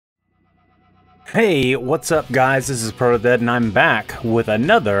Hey, what's up guys? This is Protodead and I'm back with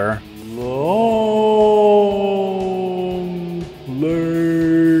another long play.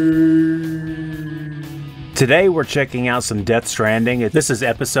 Today we're checking out some Death Stranding. This is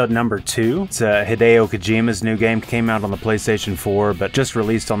episode number 2. It's Hideo Kojima's new game. Came out on the PlayStation 4 but just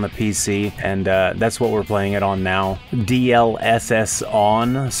released on the PC, and that's what we're playing it on now. DLSS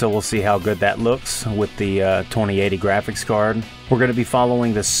on, so we'll see how good that looks with the 2080 graphics card. We're going to be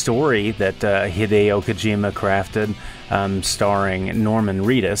following the story that Hideo Kojima crafted, starring Norman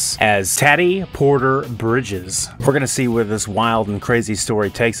Reedus as Taddy Porter Bridges. We're going to see where this wild and crazy story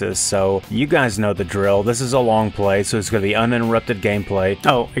takes us, so you guys know the drill. This is a long play, so it's going to be uninterrupted gameplay.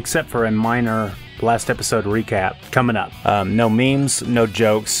 Oh, except for a minor last episode recap coming up. No memes, no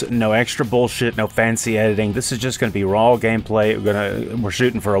jokes, no extra bullshit, no fancy editing. This is just going to be raw gameplay. We're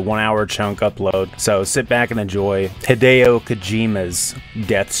shooting for a 1-hour chunk upload, so sit back and enjoy Hideo Kojima's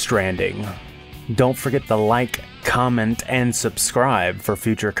Death Stranding. Don't forget to like, comment, and subscribe for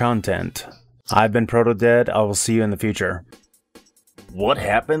future content. I've been Protodead. I will see you in the future. What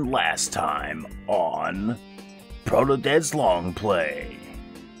happened last time on Protodead's Long Play?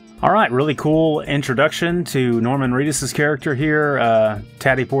 Alright, really cool introduction to Norman Reedus' character here,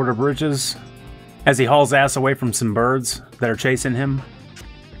 Taddy Porter Bridges, as he hauls ass away from some birds that are chasing him.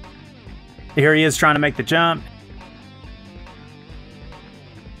 Here he is trying to make the jump.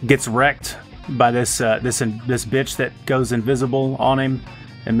 Gets wrecked by this bitch that goes invisible on him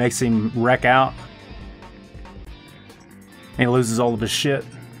and makes him wreck out. And he loses all of his shit.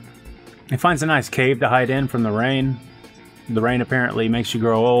 He finds a nice cave to hide in from the rain. The rain apparently makes you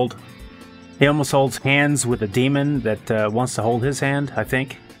grow old. He almost holds hands with a demon that wants to hold his hand, I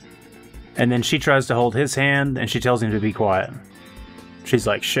think. And then she tries to hold his hand, and she tells him to be quiet. She's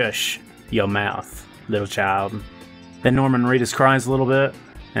like, shush your mouth, little child. Then Norman Reedus cries a little bit,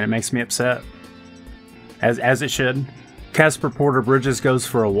 and it makes me upset. As it should. Casper Porter Bridges goes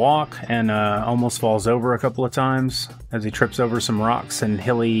for a walk, and almost falls over a couple of times as he trips over some rocks and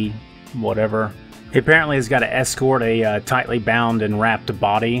hilly whatever. He apparently has got to escort a tightly bound and wrapped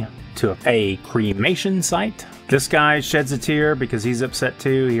body to a cremation site. This guy sheds a tear because he's upset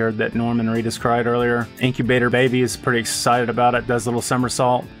too. He heard that Norman Reedus cried earlier. Incubator Baby is pretty excited about it, does a little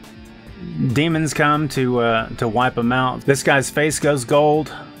somersault. Demons come to wipe him out. This guy's face goes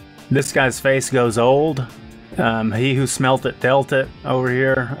gold. This guy's face goes old. He who smelt it dealt it over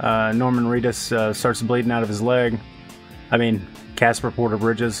here. Norman Reedus starts bleeding out of his leg. I mean, Casper Porter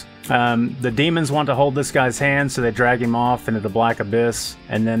Bridges. The demons want to hold this guy's hand, so they drag him off into the black abyss,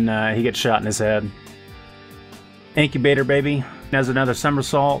 and then he gets shot in his head. Incubator Baby has another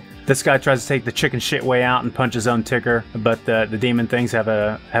somersault. This guy tries to take the chicken shit way out and punch his own ticker, but the demon things have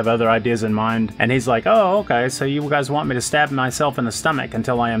other ideas in mind, and he's like, oh, okay, so you guys want me to stab myself in the stomach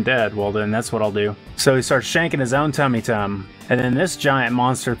until I am dead? Well, then that's what I'll do. So he starts shanking his own tummy-tum, and then this giant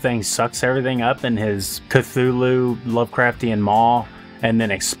monster thing sucks everything up in his Cthulhu Lovecraftian maw, and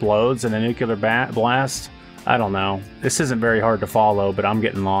then explodes in a nuclear blast. I don't know. This isn't very hard to follow, but I'm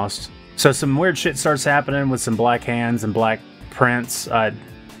getting lost. So some weird shit starts happening with some black hands and black prints. I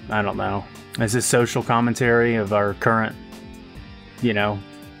don't know. Is this social commentary of our current, you know,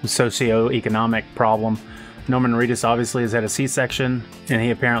 socio-economic problem? Norman Reedus obviously has had a C-section, and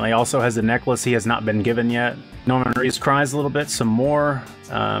he apparently also has a necklace he has not been given yet. Norman Reedus cries a little bit, some more.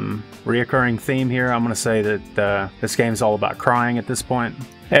 Reoccurring theme here. I'm going to say that this game's all about crying at this point.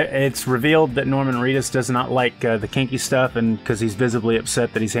 It's revealed that Norman Reedus does not like the kinky stuff, and because he's visibly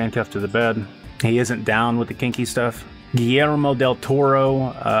upset that he's handcuffed to the bed. He isn't down with the kinky stuff. Guillermo del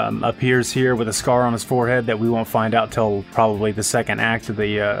Toro appears here with a scar on his forehead that we won't find out till probably the second act of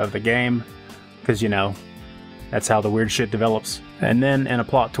the game, because, you know, that's how the weird shit develops. And then in a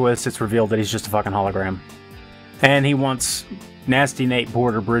plot twist, it's revealed that he's just a fucking hologram. And he wants Nasty Nate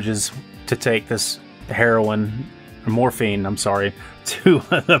Porter Bridges to take this morphine, I'm sorry, to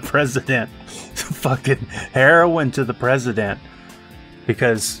the president. Fucking heroin to the president.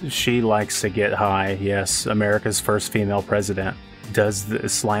 Because she likes to get high. Yes, America's first female president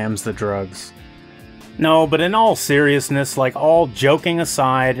slams the drugs. No, but in all seriousness, like all joking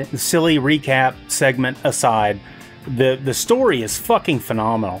aside, silly recap segment aside, the story is fucking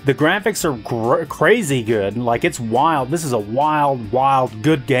phenomenal. The graphics are crazy good. Like, it's wild. This is a wild,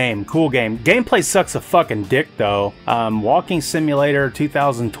 good game. Cool game. Gameplay sucks a fucking dick, though. Walking Simulator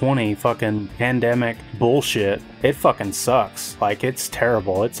 2020 fucking pandemic bullshit. It fucking sucks. Like, it's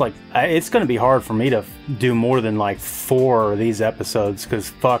terrible. It's like, it's gonna be hard for me to do more than like 4 of these episodes, because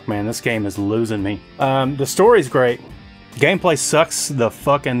fuck, man, this game is losing me. The story's great. Gameplay sucks the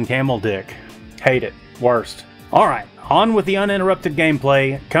fucking camel dick. Hate it. Worst. Alright, On with the uninterrupted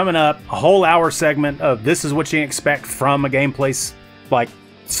gameplay. Coming up, a whole hour segment of this is what you expect from a gameplay, like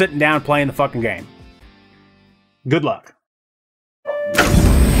sitting down playing the fucking game. Good luck.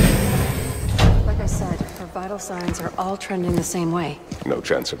 Like I said, her vital signs are all trending the same way. No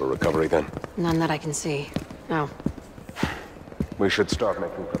chance of a recovery then? None that I can see. No. We should start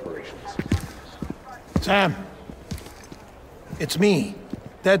making preparations. Sam. It's me,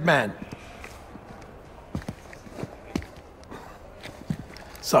 Dead Man.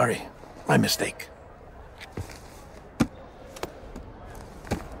 Sorry, my mistake.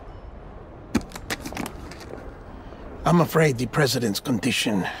 I'm afraid the President's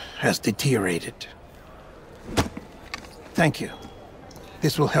condition has deteriorated. Thank you.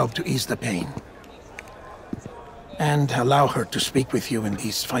 This will help to ease the pain. And allow her to speak with you in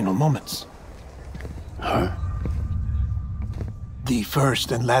these final moments. Her? The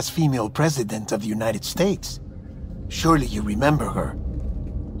first and last female president of the United States. Surely you remember her.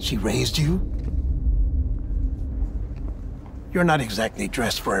 She raised you? You're not exactly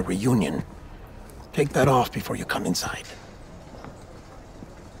dressed for a reunion. Take that off before you come inside.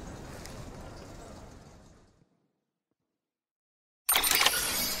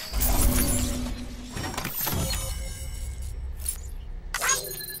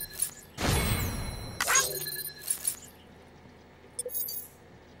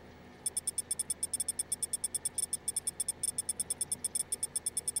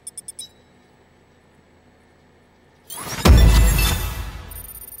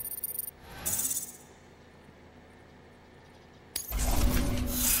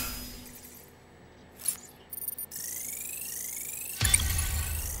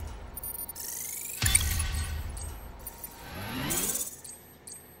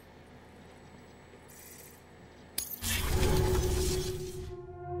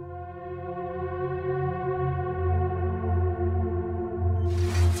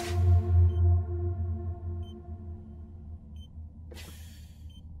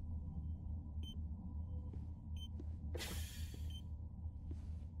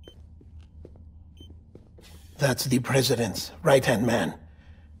 That's the President's right-hand man,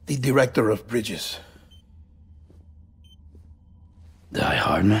 the Director of Bridges. Die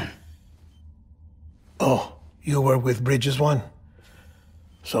Hardman? Oh, you were with Bridges 1?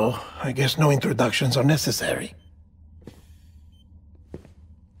 So, I guess no introductions are necessary.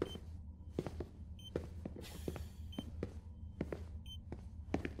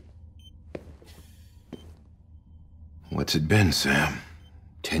 What's it been, Sam?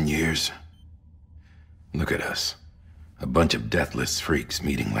 10 years? Look at us. A bunch of deathless freaks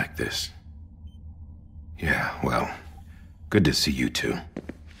meeting like this. Yeah, well, good to see you two.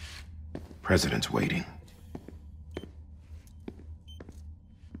 President's waiting.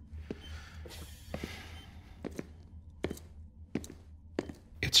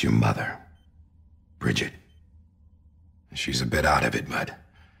 It's your mother, Bridget. She's a bit out of it, but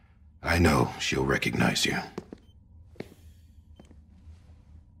I know she'll recognize you.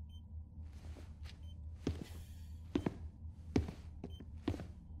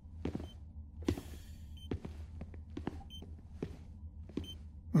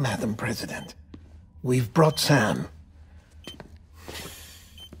 Madam President, we've brought Sam.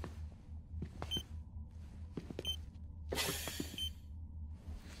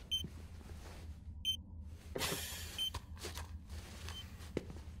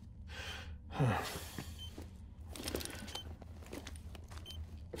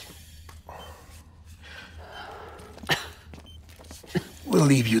 We'll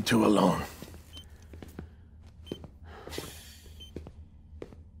leave you two alone.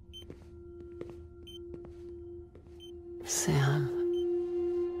 Sam,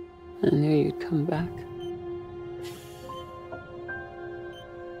 I knew you'd come back.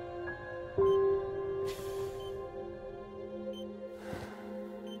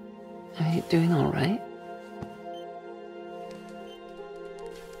 Are you doing all right?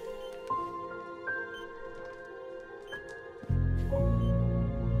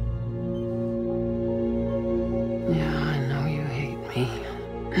 Yeah, I know you hate me.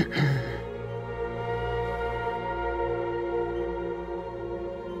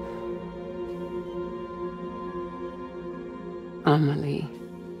 Amelie.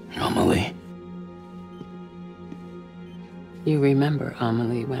 Amelie? You remember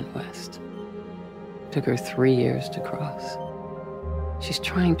Amelie went west. Took her 3 years to cross. She's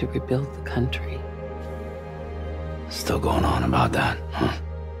trying to rebuild the country. Still going on about that, huh?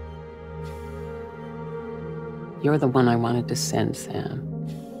 You're the one I wanted to send, Sam.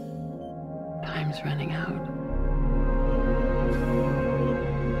 Time's running out.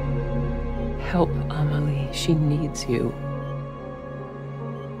 Help Amelie. She needs you.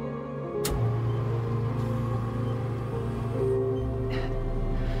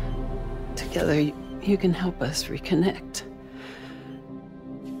 Together, you can help us reconnect.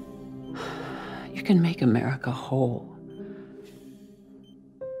 You can make America whole.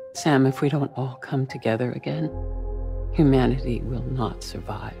 Sam, if we don't all come together again, humanity will not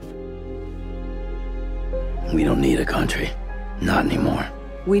survive. We don't need a country. Not anymore.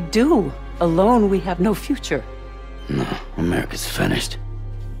 We do. Alone, we have no future. No, America's finished.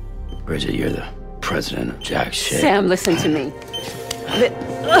 Bridget, you're the president of jack shit. Sam, listen to me.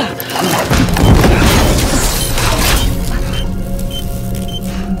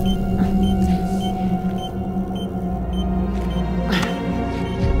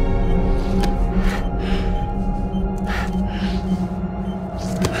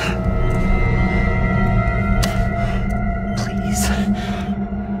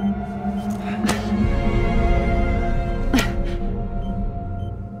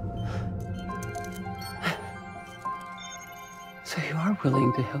 So you are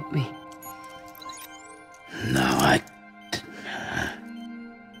willing to help me? No, I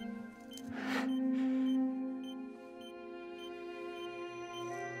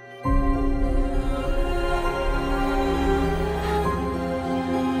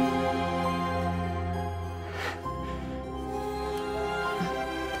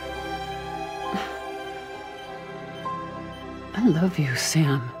love you,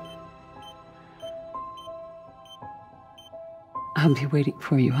 Sam. I'll be waiting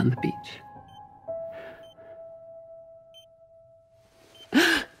for you on the beach.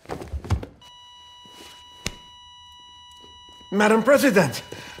 Madam President!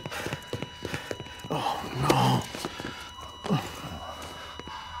 Oh, no.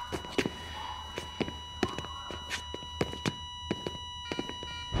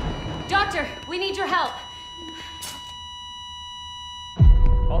 Doctor, we need your help.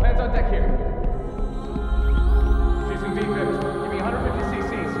 All hands on deck here. She's in defib. Give me 150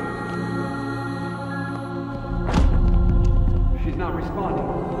 cc's. She's not responding.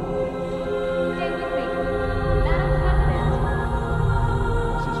 Stay with me. Madam President.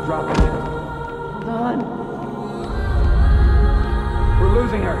 She's dropping it. Hold on. We're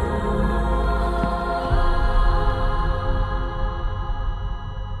losing her.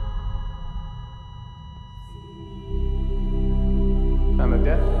 Time of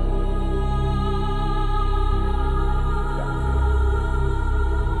death?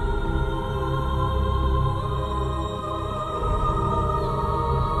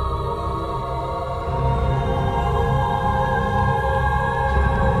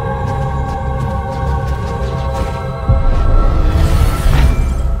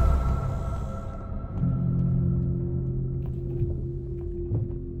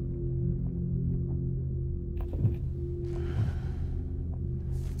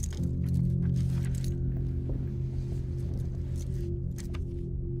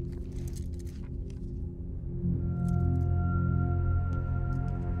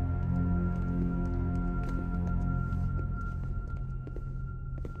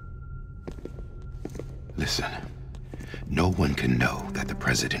 Listen, no one can know that the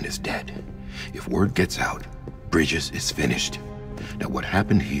president is dead. If word gets out, Bridges is finished. Now, what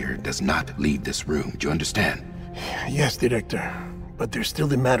happened here does not leave this room. Do you understand? Yes, Director. But there's still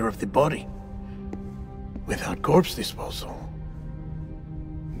the matter of the body. Without corpse disposal.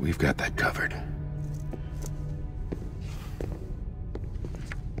 We've got that covered.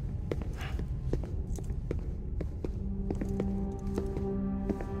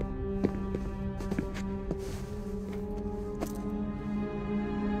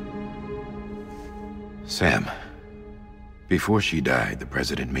 Sam, before she died, the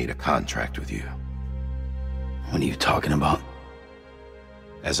president made a contract with you. What are you talking about?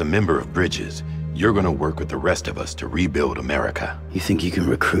 As a member of Bridges, you're gonna work with the rest of us to rebuild America. You think you can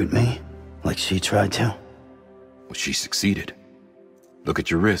recruit me? Like she tried to? Well, she succeeded. Look at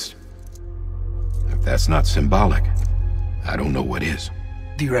your wrist. If that's not symbolic, I don't know what is.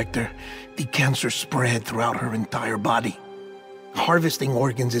 Director, the cancer spread throughout her entire body. Harvesting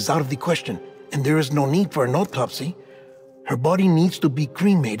organs is out of the question, and there is no need for an autopsy. Her body needs to be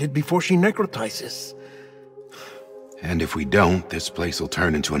cremated before she necrotizes. And if we don't, this place will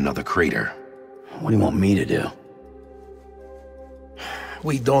turn into another crater. What do you want me to do?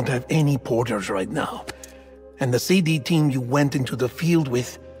 We don't have any porters right now. And the CD team you went into the field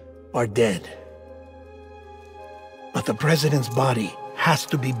with are dead. But the president's body has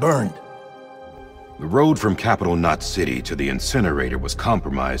to be burned. The road from Capital Knot City to the incinerator was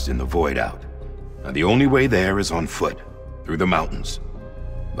compromised in the void out. Now, the only way there is on foot, through the mountains.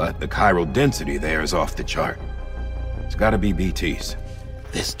 But the chiral density there is off the chart. It's gotta be BTs.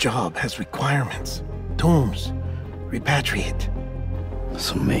 This job has requirements. Tombs. Repatriate.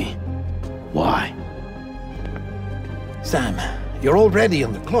 So me. Why? Sam, you're already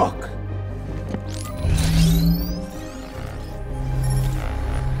on the clock.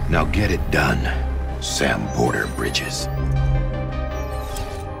 Now get it done, Sam Porter Bridges.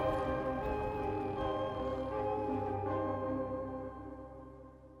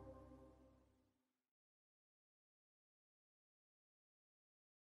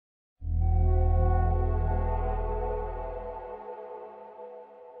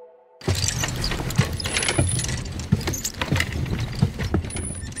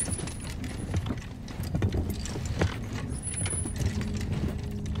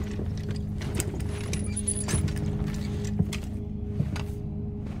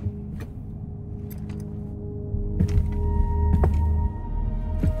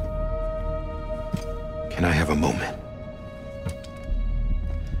 Can I have a moment?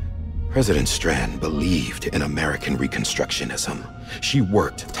 President Strand believed in American Reconstructionism. She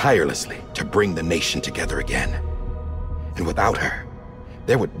worked tirelessly to bring the nation together again. And without her,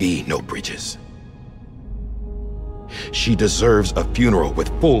 there would be no Bridges. She deserves a funeral with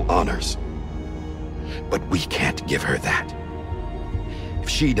full honors. But we can't give her that. If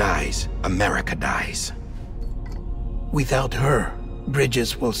she dies, America dies. Without her,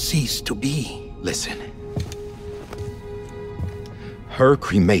 Bridges will cease to be. Listen. Her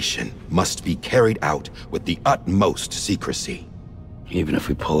cremation must be carried out with the utmost secrecy. Even if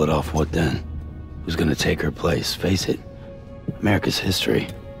we pull it off, what then? Who's gonna take her place? Face it, America's history.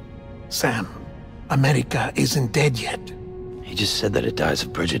 Sam, America isn't dead yet. He just said that it dies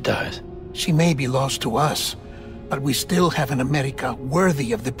if Bridget dies. She may be lost to us, but we still have an America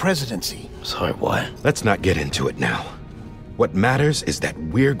worthy of the presidency. Sorry, what? Let's not get into it now. What matters is that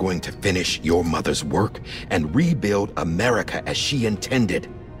we're going to finish your mother's work and rebuild America as she intended.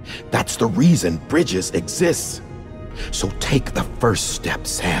 That's the reason Bridges exists. So take the first step,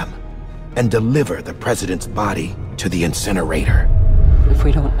 Sam, and deliver the president's body to the incinerator. If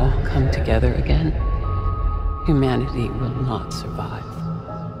we don't all come together again, humanity will not survive.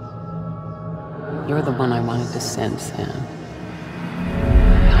 You're the one I wanted to send, Sam.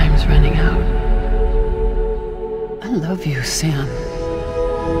 Time's running out. I love you, Sam.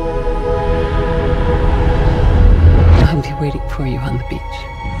 I'll be waiting for you on the beach.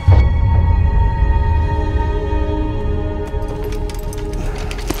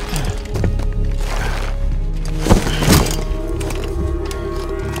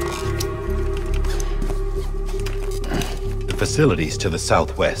 The facilities to the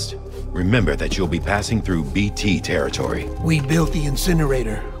southwest. Remember that you'll be passing through BT territory. We built the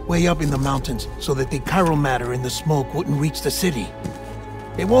incinerator way up in the mountains so that the chiral matter in the smoke wouldn't reach the city.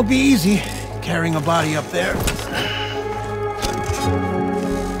 It won't be easy carrying a body up there.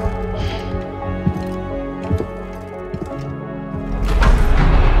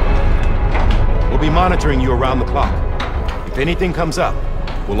 We'll be monitoring you around the clock. If anything comes up,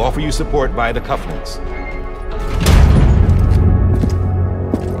 we'll offer you support via the cufflinks.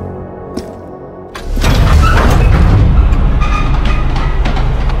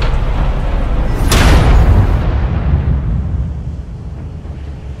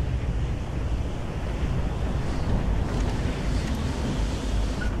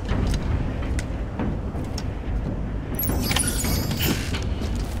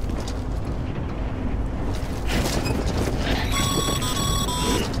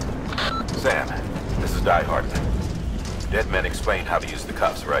 Sam, this is Die Hard. Dead men explained how to use the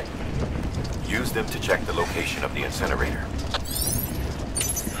cuffs, right? Use them to check the location of the incinerator.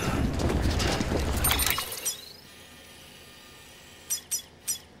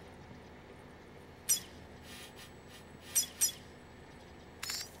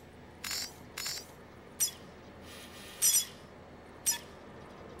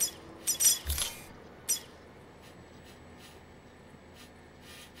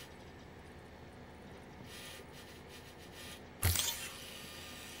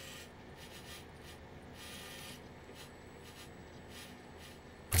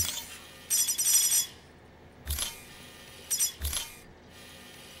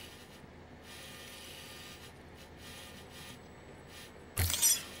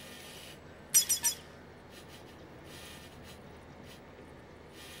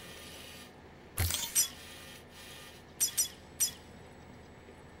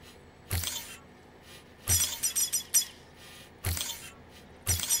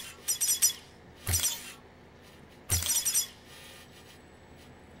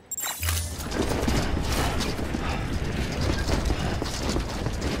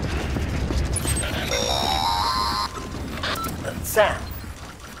 Sam,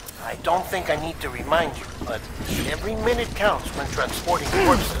 I don't think I need to remind you, but every minute counts when transporting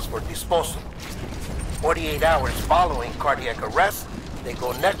corpses for disposal. 48 hours following cardiac arrest, they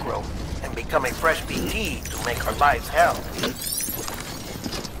go necro and become a fresh BT to make our lives hell.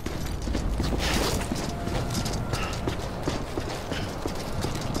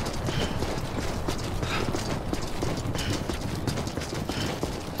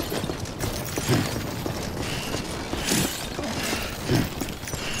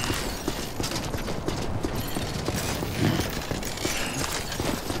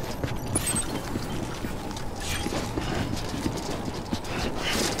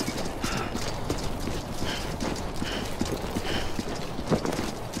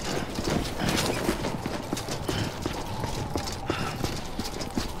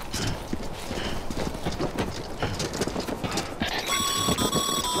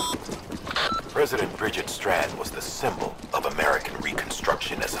 President Bridget Strand was the symbol of American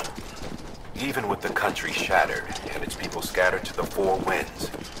Reconstructionism. Even with the country shattered and its people scattered to the four winds,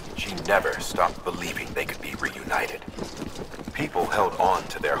 she never stopped believing they could be reunited. People held on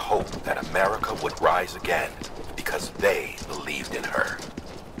to their hope that America would rise again because they believed in her.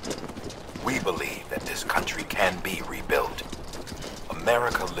 We believe that this country can be rebuilt.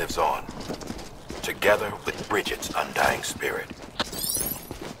 America lives on, together with Bridget's undying spirit.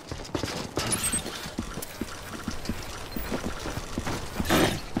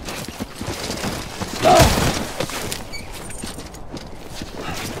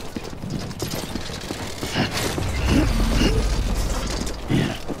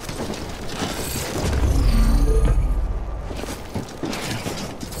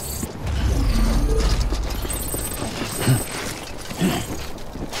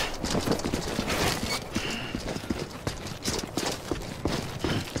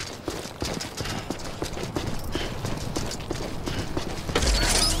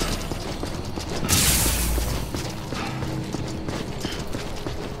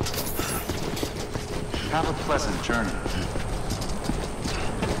 Have a pleasant journey.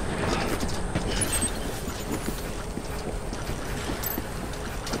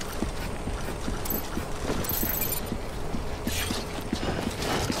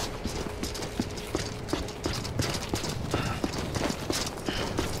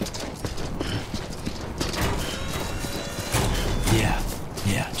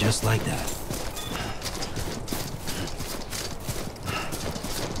 Yeah, just like that.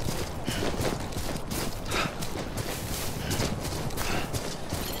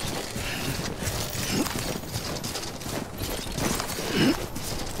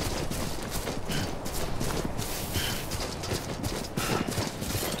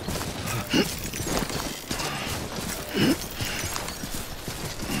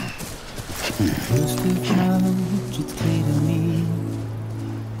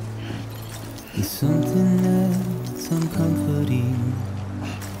 It's something that's uncomforting.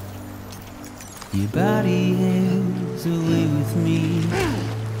 Your body is away with me,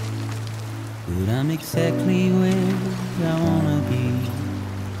 but I'm exactly where I wanna be.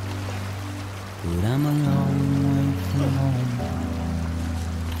 But I'm a long way from home.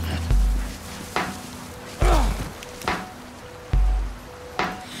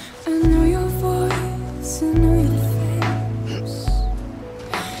 I know your voice, I know your face.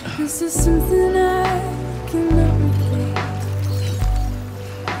 This is something I cannot replace.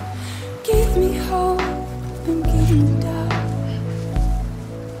 Give me hope and give me doubt.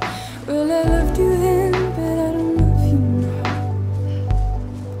 Well, I loved you then, but I don't love you now.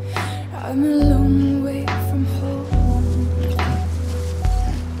 I'm a long way from home.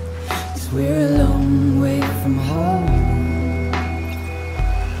 'Cause we're a long way from home.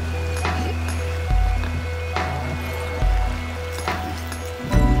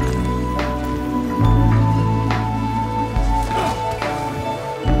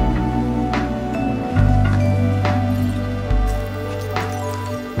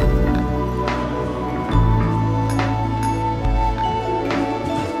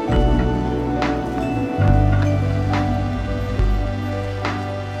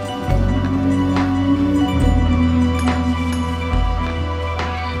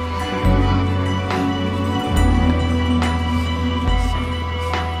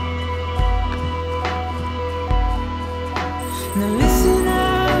 Now listen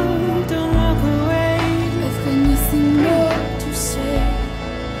out, don't walk away. I've got nothing more to say.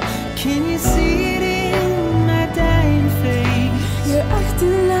 Can you see it in my dying face? You're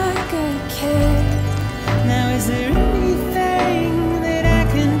acting like I care. Now is there anything that I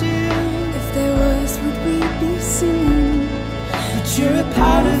can do? If there was, would we be singing? But you're a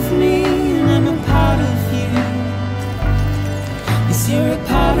part of me and I'm a part of you.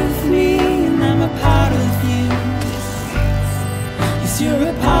 of me, and I'm a part of you. Yes, you're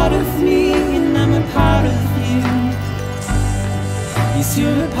a part of me, and I'm a part of you. Yes,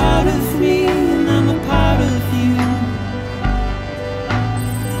 you're a part of me, and I'm a part of you.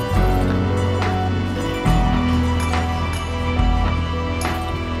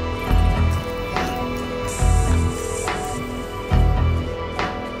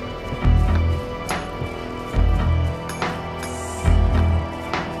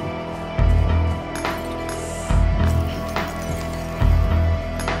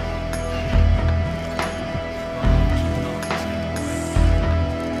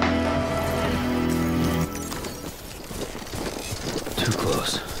 Too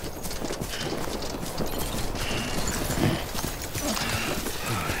close.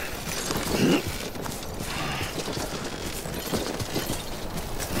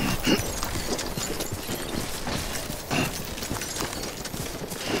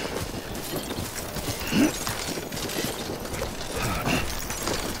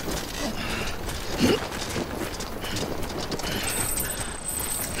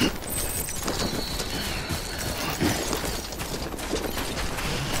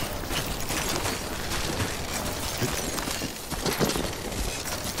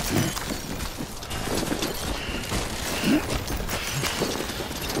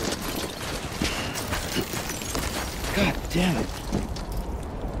 God damn it.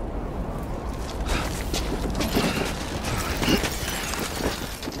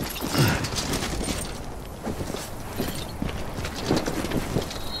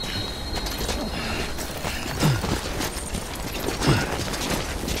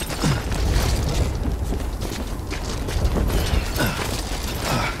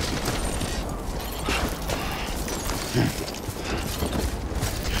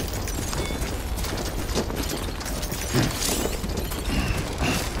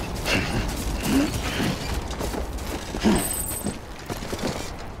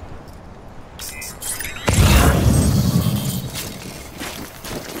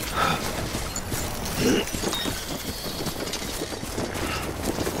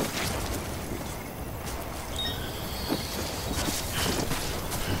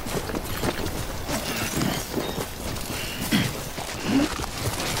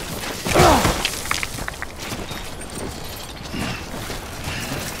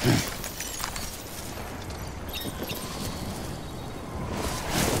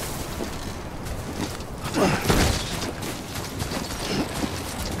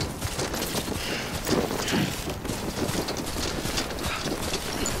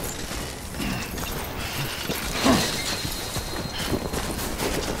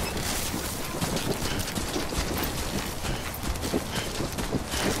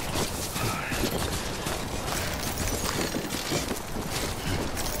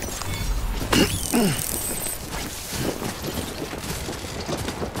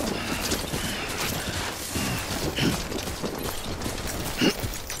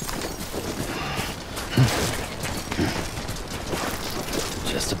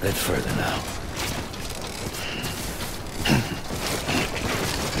 Just a bit further now.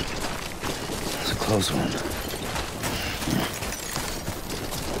 It's a close one.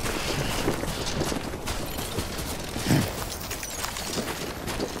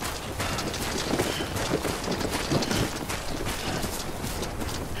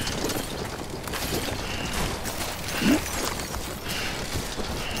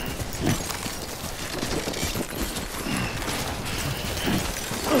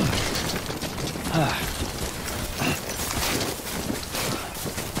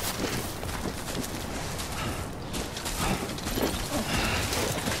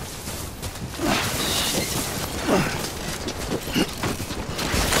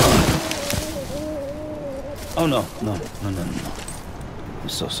 Oh, no. I'm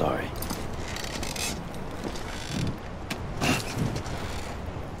so sorry.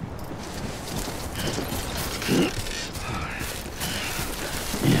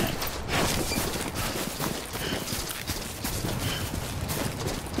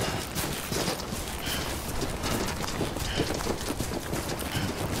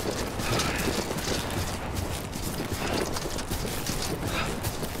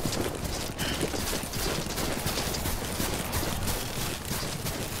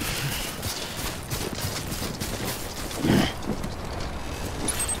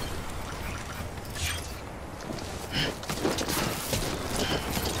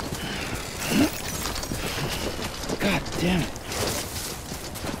 God damn it.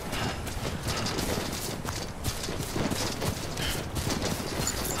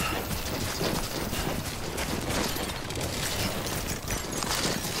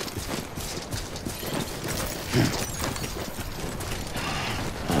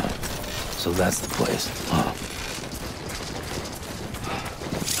 So that's the place.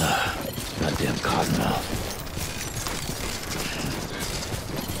 Goddamn cottonmouth.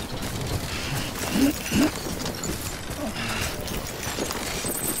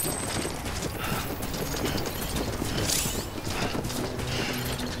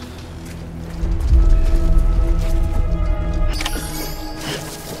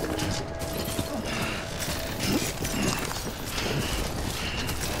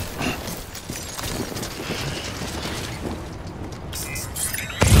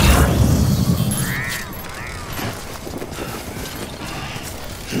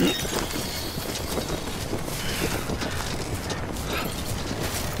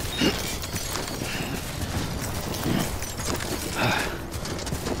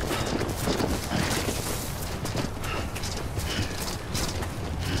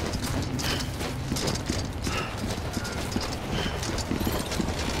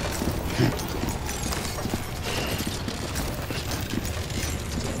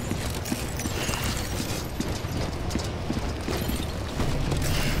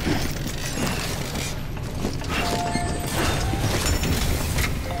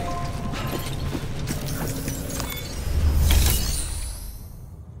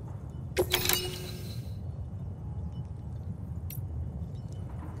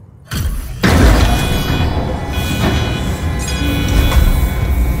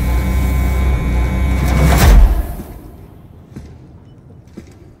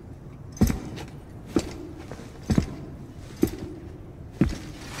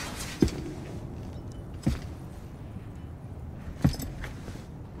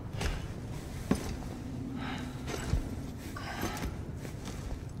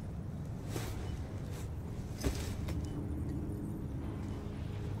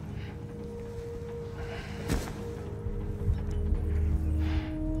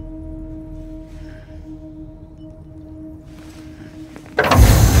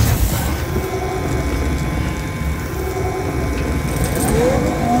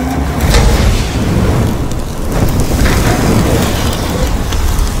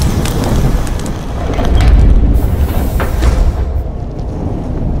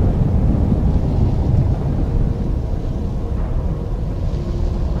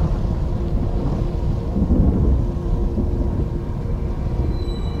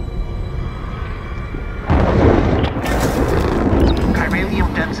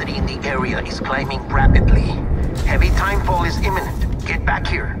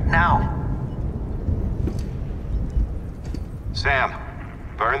 Sam,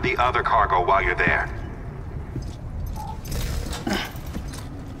 burn the other cargo while you're there.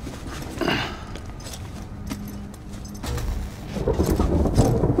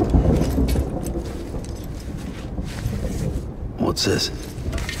 What's this?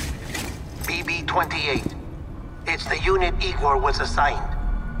 BB-28. It's the unit Igor was assigned.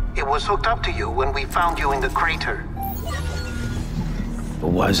 It was hooked up to you when we found you in the crater. But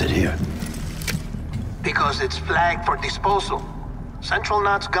why is it here? Because it's flagged for disposal. Central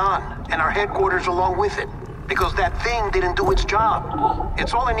Knot's gone, and our headquarters along with it. Because that thing didn't do its job.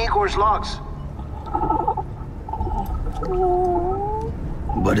 It's all in Igor's logs.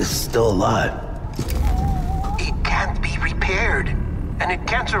 But it's still alive. It can't be repaired. And it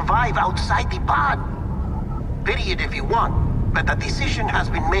can't survive outside the pod. Pity it if you want, but the decision has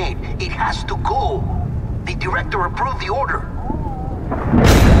been made. It has to go. The director approved the order.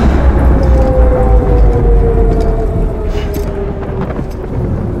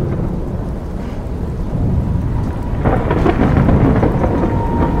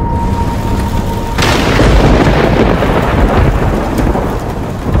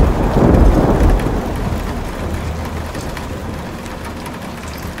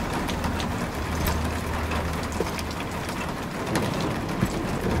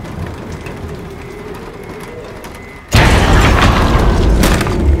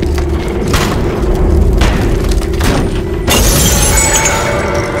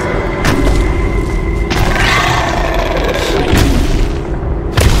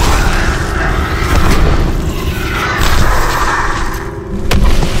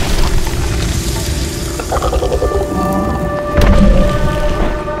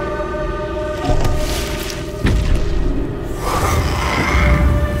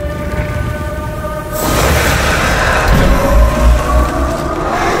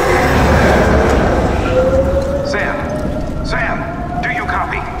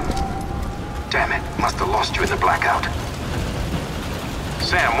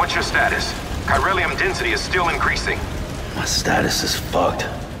 My status is fucked.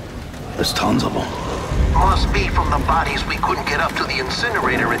 There's tons of them. Must be from the bodies we couldn't get up to the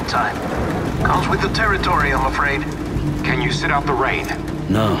incinerator in time. Comes with the territory, I'm afraid. Can you sit out the rain?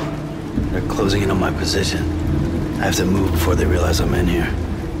 No. They're closing in on my position. I have to move before they realize I'm in here.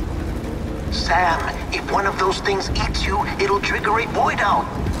 Sam, if one of those things eats you, it'll trigger a void out.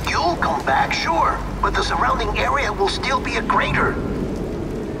 You'll come back, sure, but the surrounding area will still be a crater.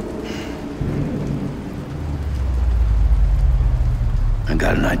 I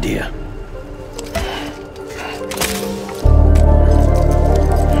got an idea.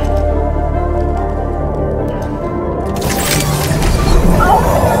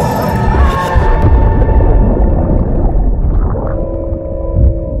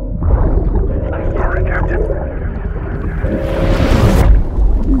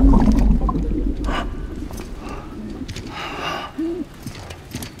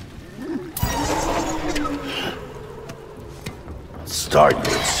 Start,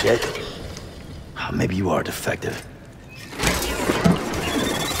 you shit. Maybe you are defective.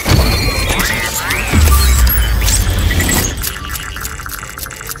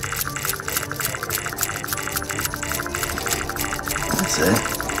 That's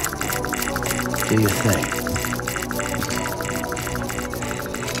it. Do your thing.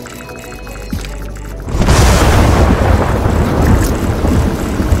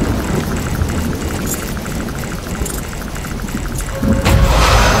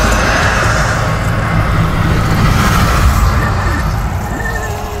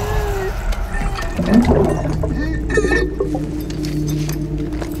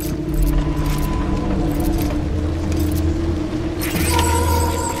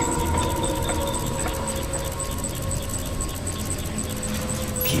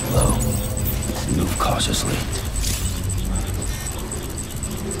 Keep low. Move cautiously.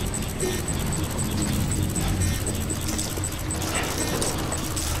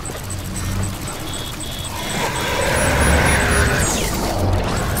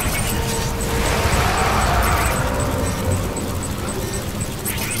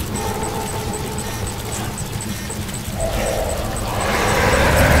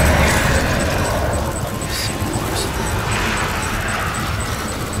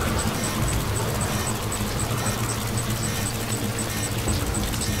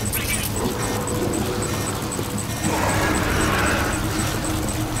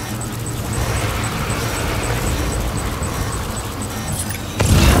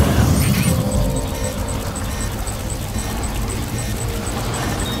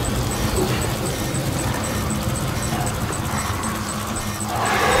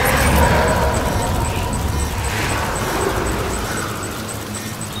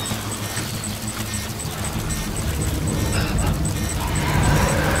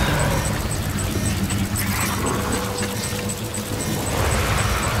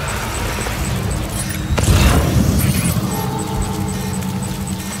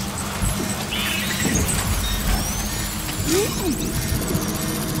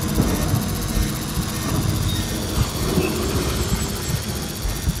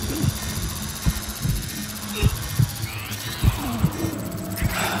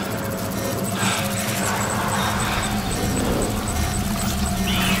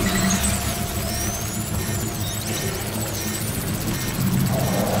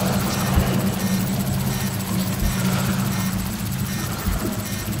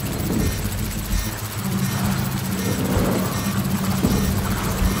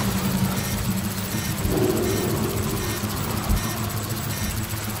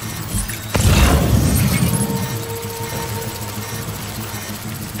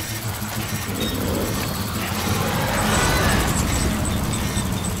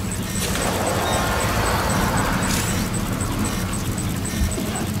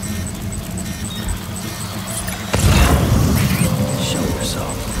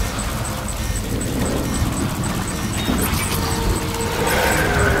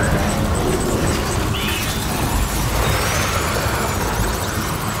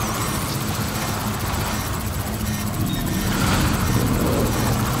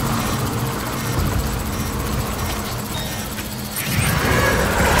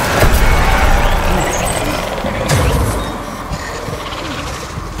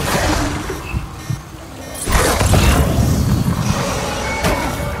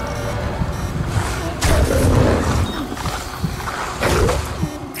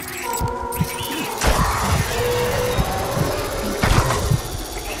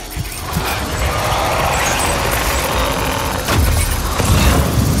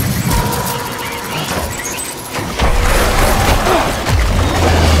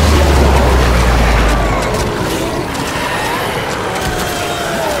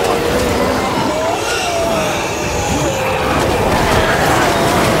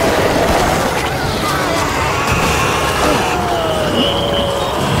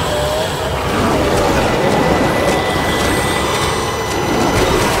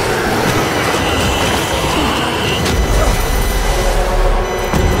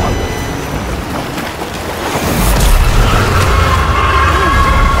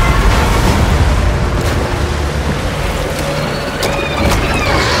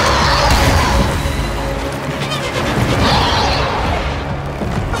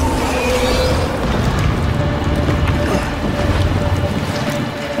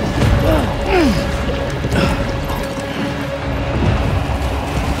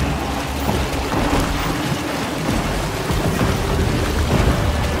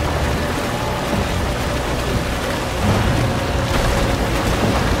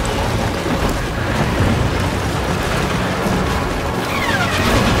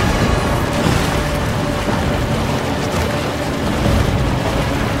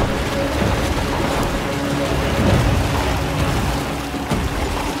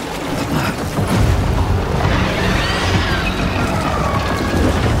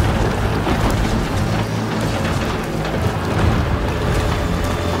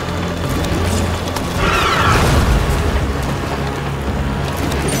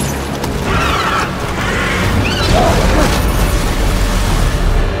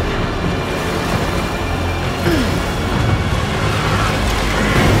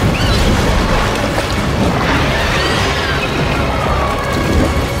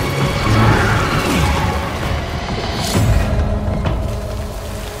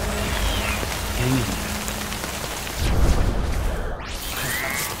 Hang in there.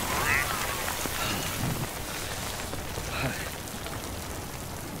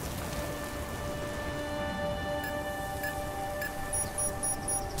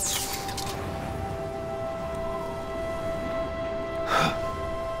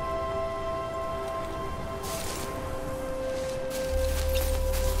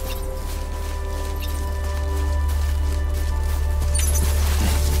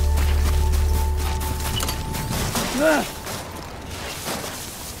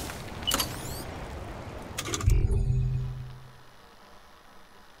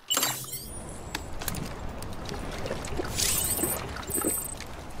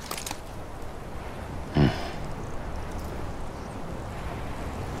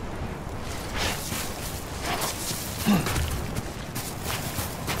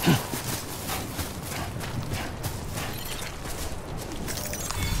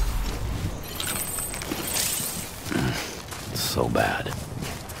 So bad.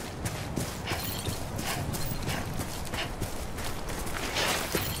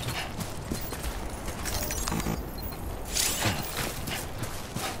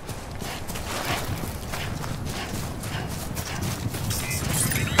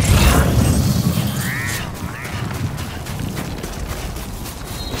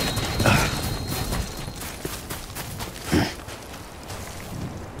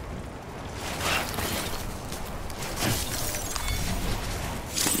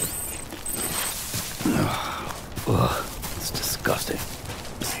 Ugh, it's disgusting.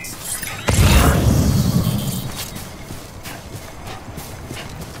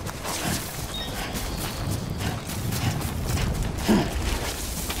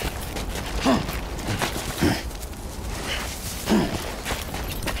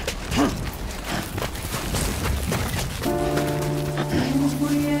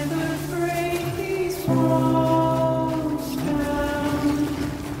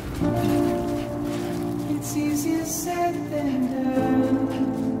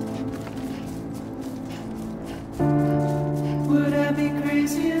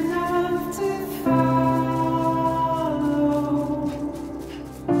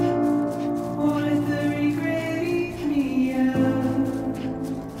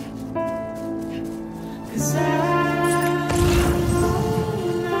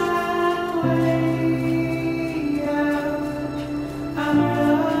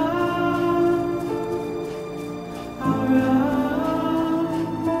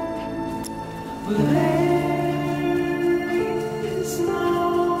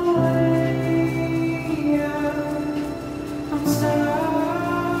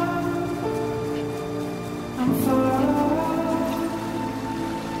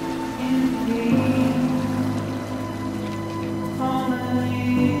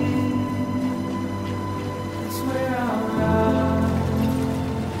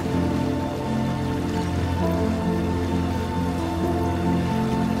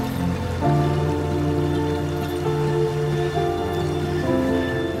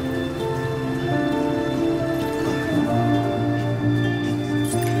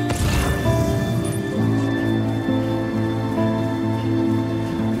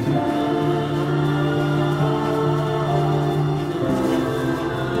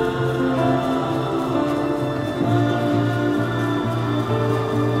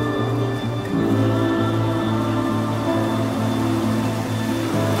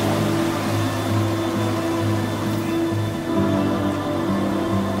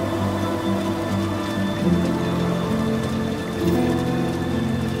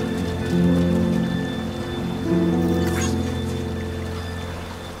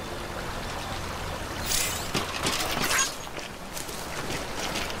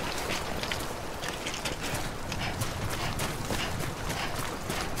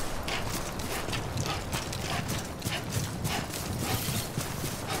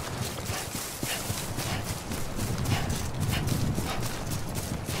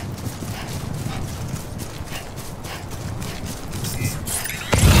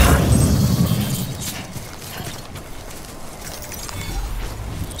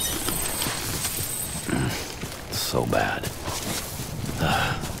 So bad.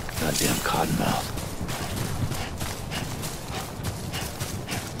 Goddamn cottonmouth.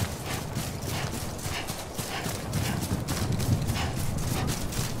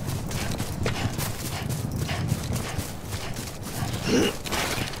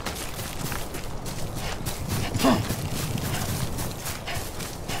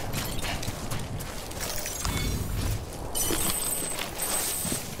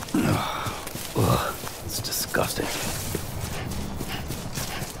 Ugh, it's disgusting.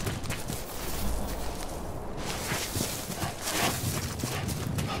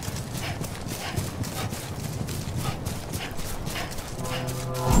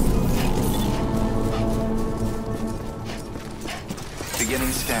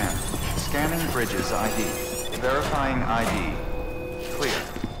 Sam. Scanning Bridges ID. Verifying ID. Clear.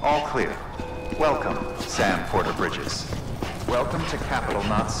 All clear. Welcome, Sam Porter Bridges. Welcome to Capital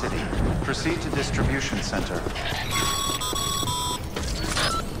Knot City. Proceed to Distribution Center.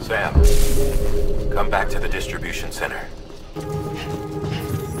 Sam, come back to the distribution center.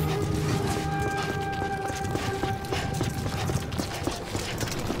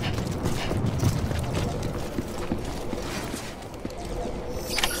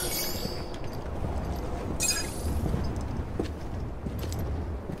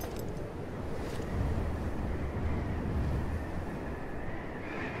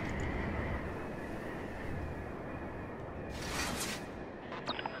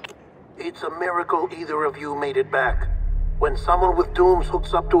 It's a miracle either of you made it back. When someone with dooms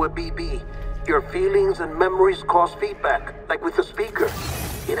hooks up to a BB, your feelings and memories cause feedback, like with a speaker.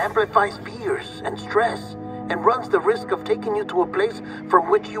 It amplifies fears and stress, and runs the risk of taking you to a place from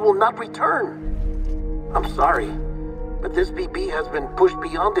which you will not return. I'm sorry, but this BB has been pushed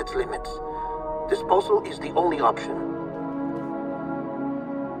beyond its limits. Disposal is the only option.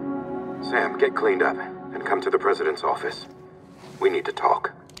 Sam, get cleaned up and come to the President's office. We need to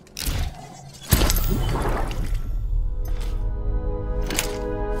talk.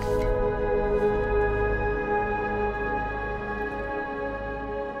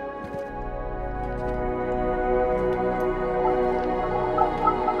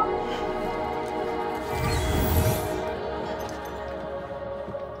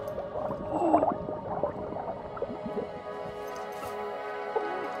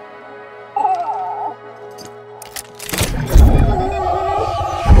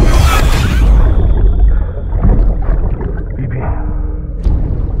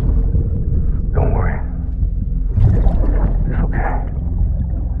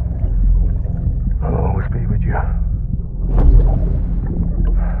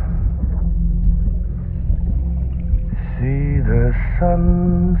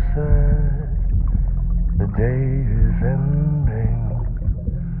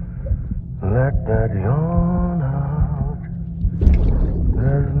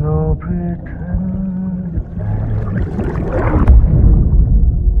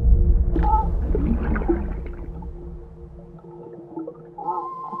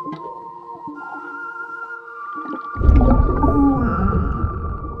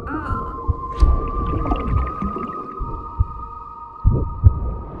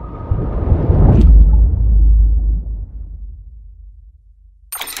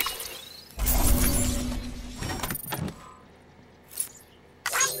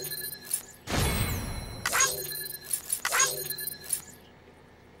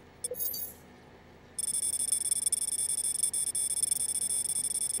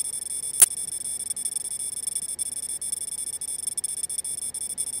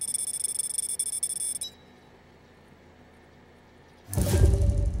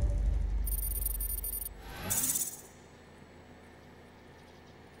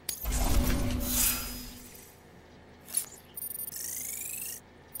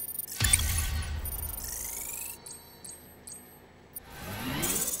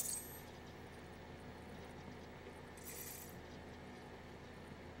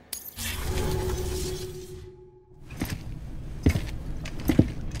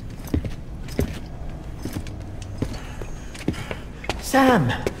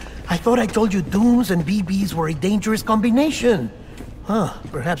 Sam, I thought I told you dooms and BBs were a dangerous combination. Huh,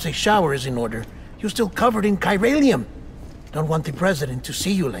 perhaps a shower is in order. You're still covered in chiralium. Don't want the President to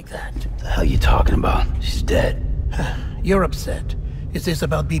see you like that. The hell you talking about? She's dead. You're upset. Is this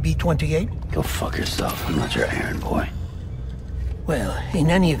about BB-28? Go fuck yourself. I'm not your errand boy. Well, in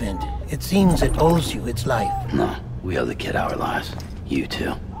any event, it seems it owes you its life. No, we owe the kid our lives. You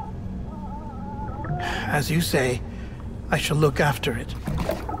too. As you say, I shall look after it.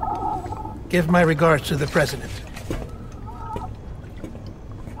 Give my regards to the President.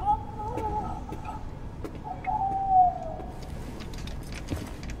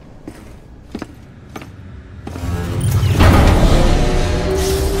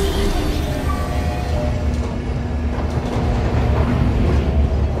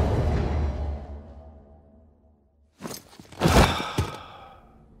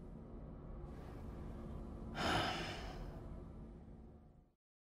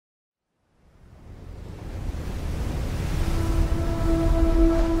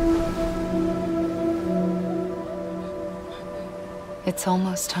 It's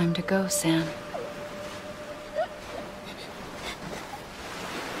almost time to go, Sam.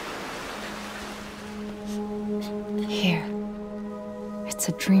 Here. It's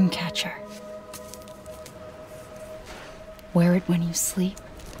a dream catcher. Wear it when you sleep,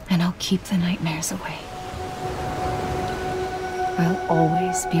 And I'll keep the nightmares away. I'll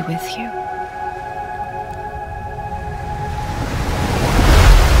always be with you.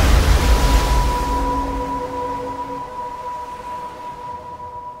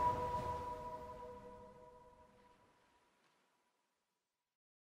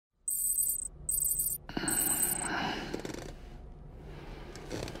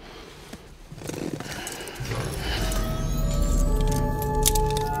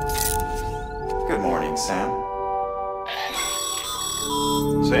 Good morning, Sam.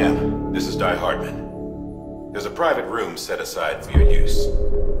 Sam, this is Di Hardman. There's a private room set aside for your use.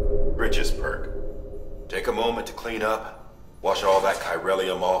 Bridges perk. Take a moment to clean up, wash all that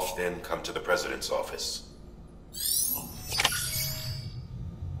chiralium off, then come to the President's office.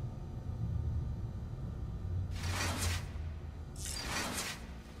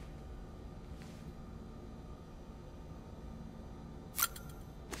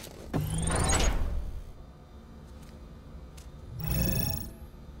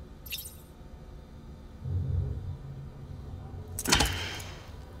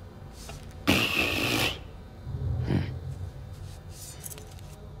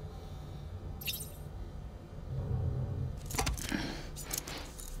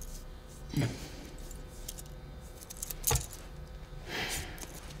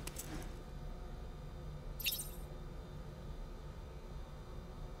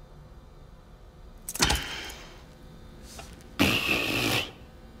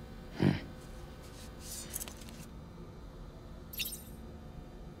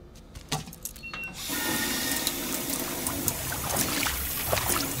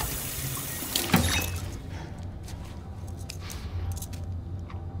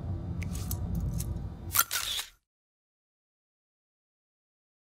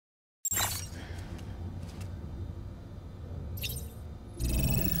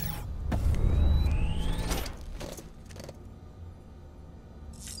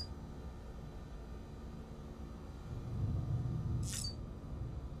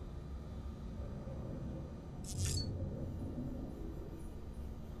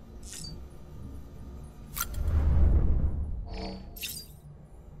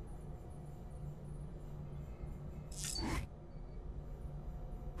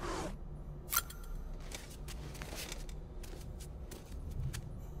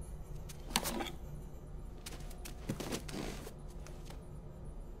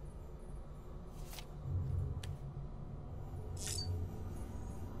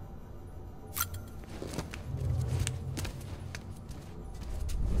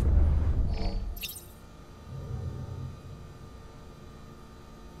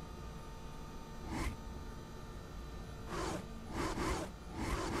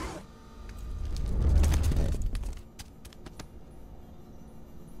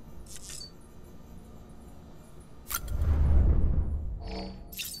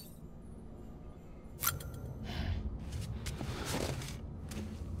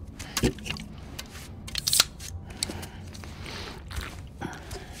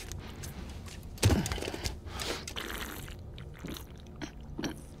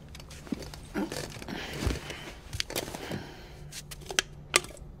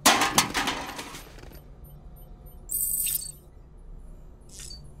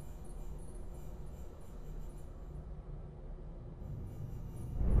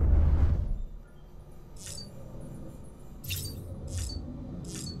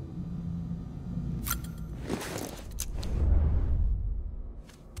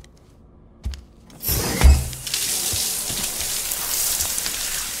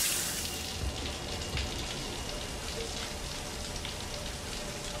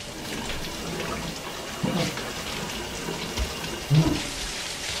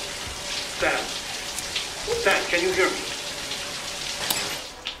 Sam, can you hear me?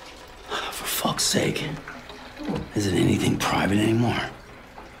 For fuck's sake. Isn't anything private anymore?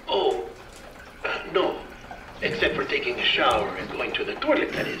 Oh, no. Except for taking a shower and going to the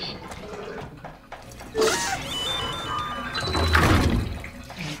toilet, that is.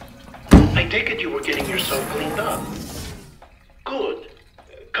 I take it you were getting yourself cleaned up. Good.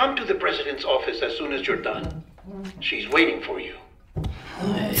 Come to the President's office as soon as you're done. She's waiting for you.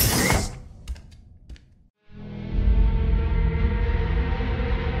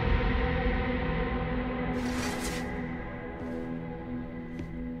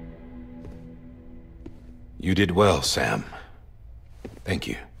 You did well, Sam. Thank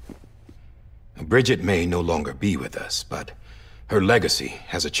you. Bridget may no longer be with us, but her legacy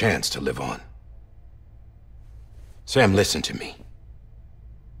has a chance to live on. Sam, listen to me.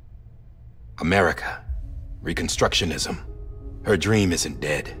 America, Reconstructionism, Her dream isn't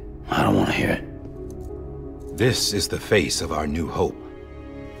dead. I don't want to hear it. This is the face of our new hope.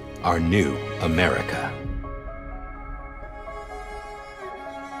 Our new America.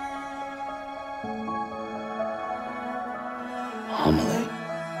 Amelie.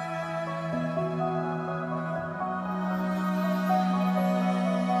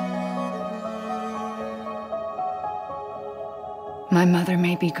 My mother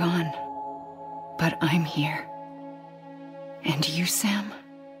may be gone, but I'm here. And you, Sam?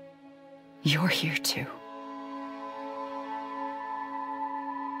 You're here too.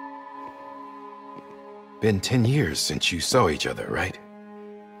 Been 10 years since you saw each other, right?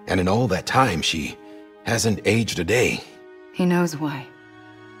 And in all that time, she hasn't aged a day. He knows why.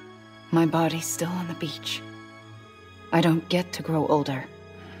 My body's still on the beach. I don't get to grow older.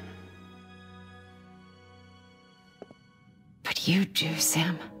 But you do,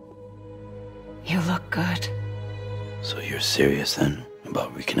 Sam. You look good. So you're serious then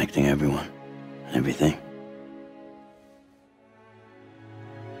about reconnecting everyone and everything?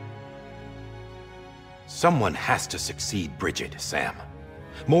 Someone has to succeed Bridget, Sam.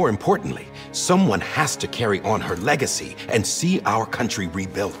 More importantly, someone has to carry on her legacy and see our country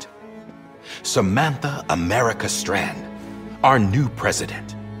rebuilt. Samantha America Strand, our new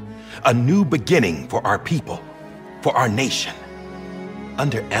president. A new beginning for our people, for our nation.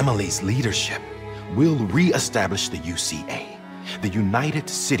 Under Emily's leadership, we'll re-establish the UCA, the United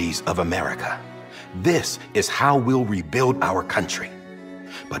Cities of America. This is how we'll rebuild our country.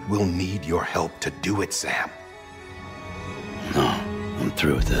 But we'll need your help to do it, Sam. No, I'm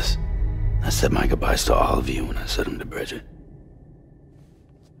through with this. I said my goodbyes to all of you when I said them to Bridget.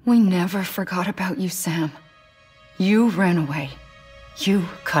 We never forgot about you, Sam. You ran away. You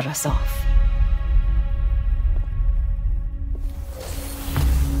cut us off.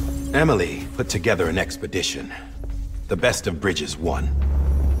 Emily put together an expedition. The best of Bridges won.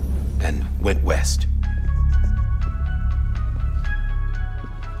 And went west.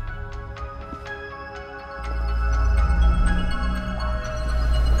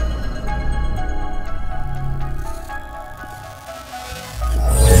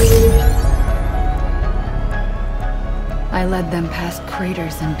 I led them past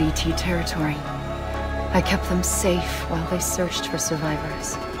craters in BT territory. I kept them safe while they searched for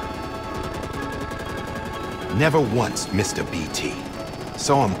survivors. Never once missed a BT.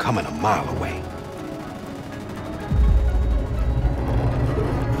 Saw him coming a mile away.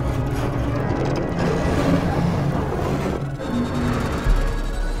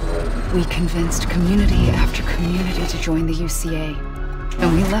 We convinced community after community to join the UCA,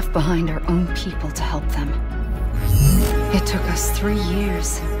 and we left behind our own people to help them. It took us 3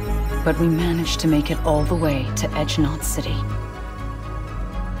 years, but we managed to make it all the way to Edgenot City.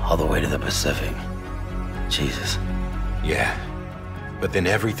 All the way to the Pacific. Jesus. Yeah, but then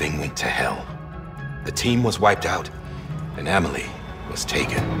everything went to hell. The team was wiped out, and Emily was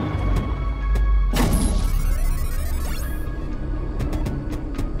taken.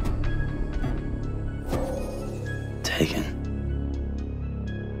 Taken?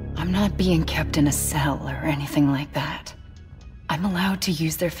 I'm not being kept in a cell or anything like that. I'm allowed to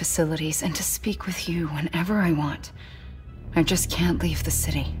use their facilities and to speak with you whenever I want. I just can't leave the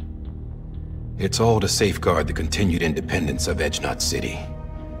city. It's all to safeguard the continued independence of Edgenot City.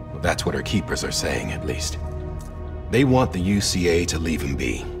 Well, that's what our keepers are saying, at least. They want the UCA to leave him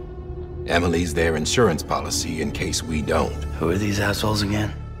be. Emily's their insurance policy in case we don't. Who are these assholes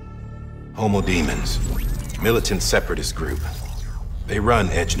again? Homo Demons. Militant separatist group. They run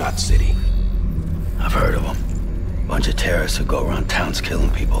Edgenot City. I've heard of them. Bunch of terrorists who go around towns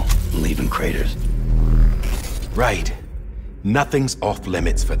killing people and leaving craters. Right. Nothing's off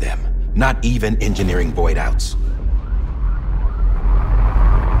limits for them. Not even engineering void outs.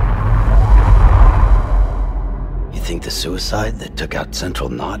 You think the suicide that took out Central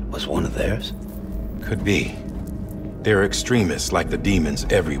Knot was one of theirs? Could be. There are extremists like the demons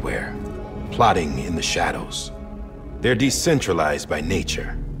everywhere, plotting in the shadows. They're decentralized by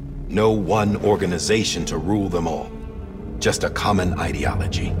nature. No one organization to rule them all. Just a common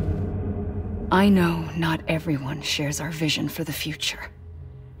ideology. I know not everyone shares our vision for the future.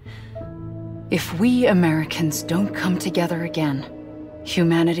 If we Americans don't come together again,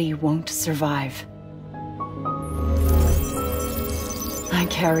 humanity won't survive. I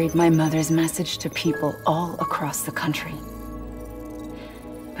carried my mother's message to people all across the country.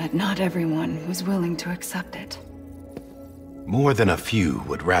 But not everyone was willing to accept it. More than a few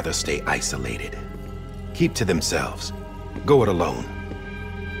would rather stay isolated. Keep to themselves. Go it alone.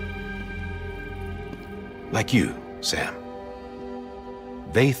 Like you, Sam.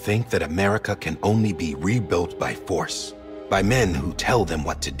 They think that America can only be rebuilt by force, By men who tell them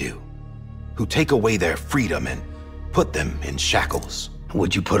what to do, who take away their freedom and put them in shackles.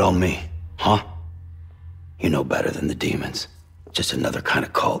 What'd you put on me, huh? You know better than the demons. Just another kind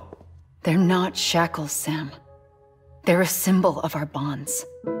of cult. They're not shackles, Sam. They're a symbol of our bonds.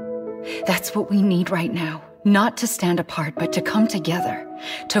 That's what we need right now. Not to stand apart, but to come together.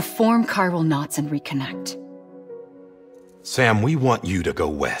 To form chiral knots and reconnect. Sam, we want you to go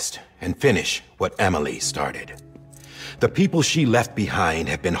west and finish what Emily started. The people she left behind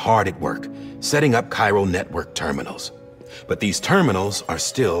have been hard at work, setting up chiral network terminals. But these terminals are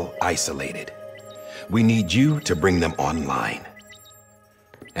still isolated. We need you to bring them online.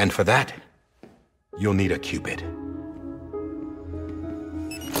 And for that, you'll need a Cupid.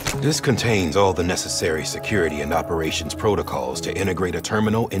 This contains all the necessary security and operations protocols to integrate a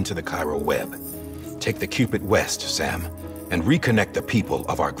terminal into the chiral web. Take the Cupid west, Sam, and reconnect the people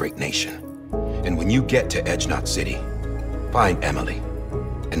of our great nation. And when you get to Edge Knot City, find Emily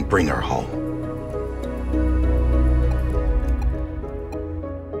and bring her home.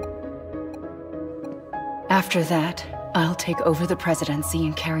 After that, I'll take over the presidency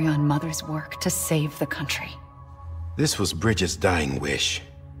and carry on Mother's work to save the country. This was Bridget's dying wish.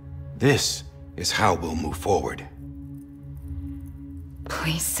 This is how we'll move forward.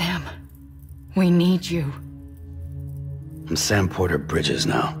 Please, Sam. We need you. I'm Sam Porter Bridges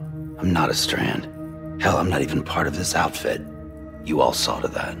now. I'm not a Strand. Hell, I'm not even part of this outfit. You all saw to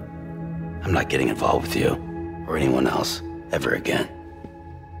that. I'm not getting involved with you, or anyone else, ever again.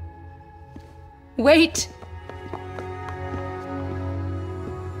 Wait!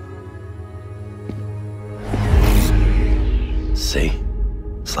 See?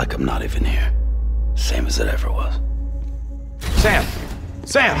 It's like I'm not even here. Same as it ever was. Sam!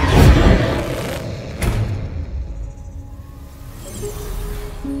 Sam!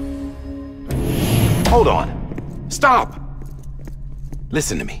 Hold on. Stop!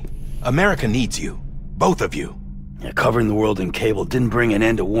 Listen to me. America needs you. Both of you. Yeah, covering the world in cable didn't bring an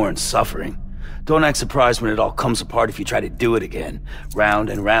end to war and suffering. Don't act surprised when it all comes apart if you try to do it again. Round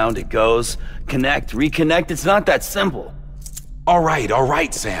and round it goes. Connect, reconnect, it's not that simple. All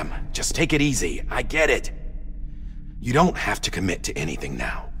right, Sam. Just take it easy. I get it. You don't have to commit to anything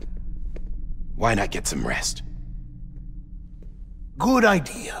now. Why not get some rest? Good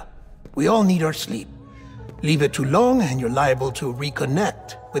idea. We all need our sleep. Leave it too long and you're liable to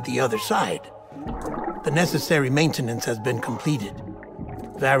reconnect with the other side. The necessary maintenance has been completed.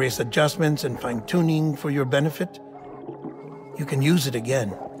 Various adjustments and fine-tuning for your benefit. You can use it again.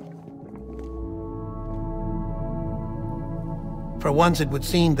 For once, it would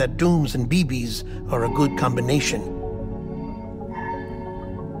seem that Dooms and BBs are a good combination.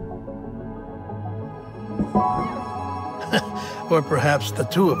 Or perhaps the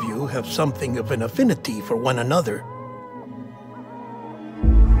two of you have something of an affinity for one another.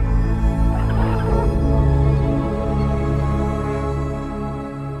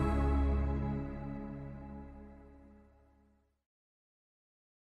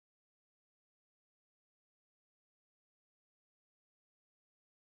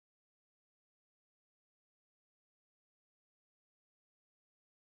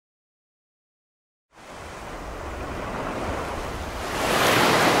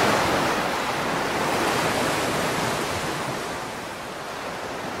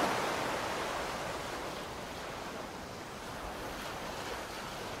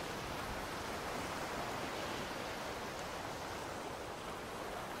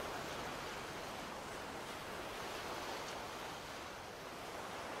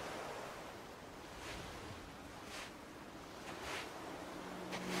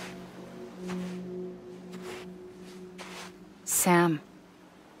 Sam.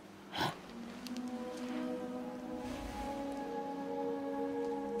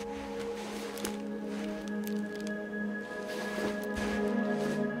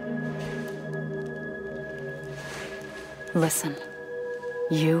 Listen.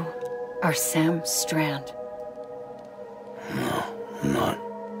 You are Sam Strand. No, I'm not.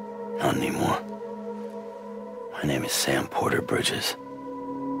 Not anymore. My name is Sam Porter Bridges.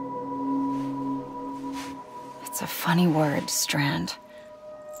 It's a funny word, strand.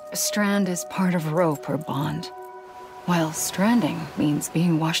 A strand is part of rope or bond, while stranding means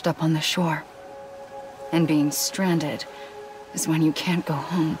being washed up on the shore. And being stranded is when you can't go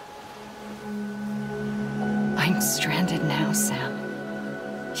home. I'm stranded now,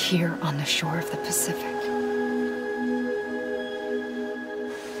 Sam. Here on the shore of the Pacific.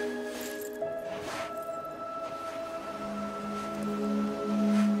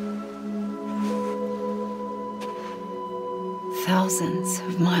 Thousands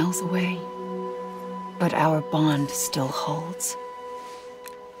of miles away. But our bond still holds.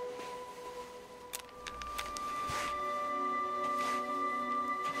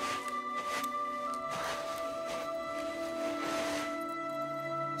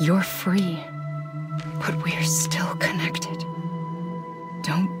 You're free, but we're still connected.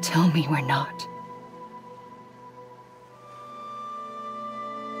 Don't tell me we're not.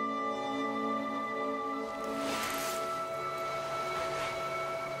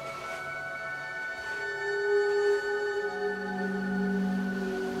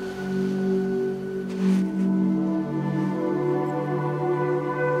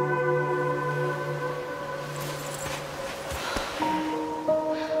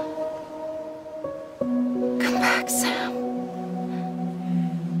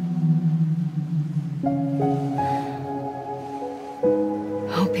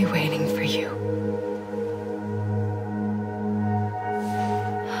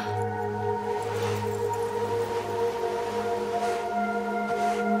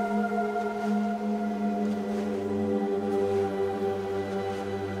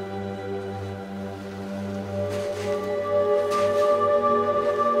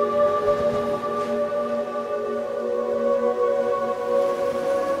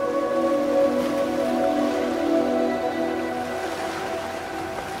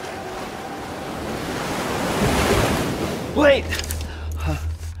 Wait!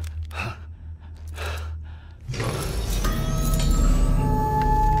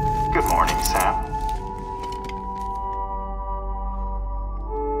 Good morning, Sam.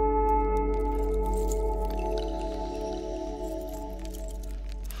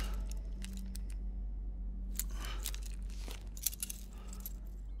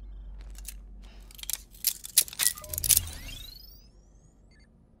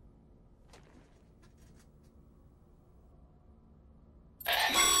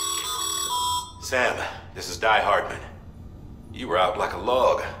 Sam, this is Di Hardman. You were out like a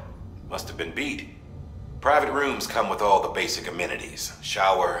log. Must have been beat. Private rooms come with all the basic amenities.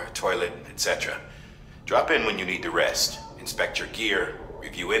 Shower, toilet, etc. Drop in when you need to rest. Inspect your gear,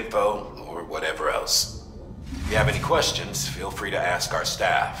 review info, or whatever else. If you have any questions, feel free to ask our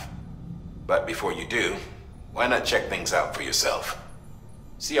staff. But before you do, why not check things out for yourself?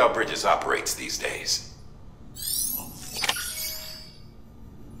 See how Bridges operates these days.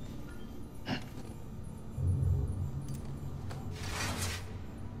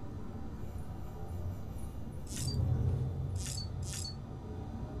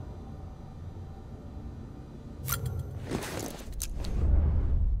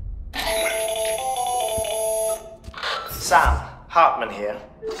 Sam, Hartman here,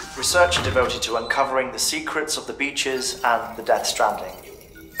 researcher devoted to uncovering the secrets of the beaches and the Death Stranding,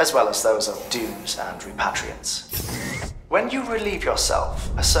 as well as those of dooms and repatriants. When you relieve yourself,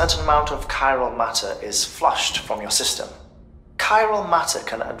 a certain amount of chiral matter is flushed from your system. Chiral matter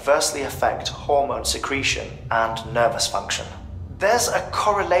can adversely affect hormone secretion and nervous function. There's a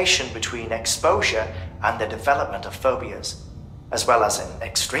correlation between exposure and the development of phobias, as well as, in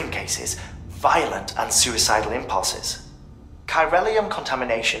extreme cases, violent and suicidal impulses. Chiralium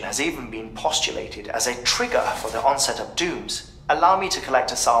contamination has even been postulated as a trigger for the onset of dooms. Allow me to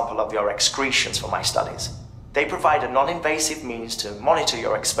collect a sample of your excretions for my studies. They provide a non-invasive means to monitor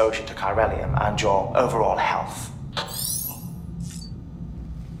your exposure to chiralium and your overall health.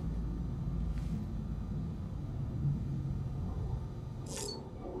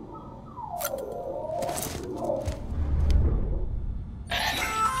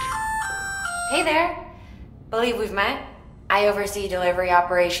 Hey there. Believe we've met. I oversee delivery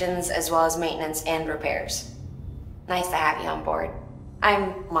operations as well as maintenance and repairs. Nice to have you on board.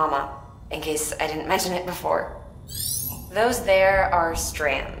 I'm Mama, in case I didn't mention it before. Those there are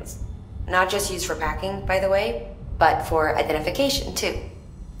strands. Not just used for packing, by the way, but for identification too.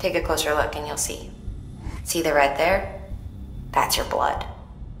 Take a closer look and you'll see. See the red there? That's your blood.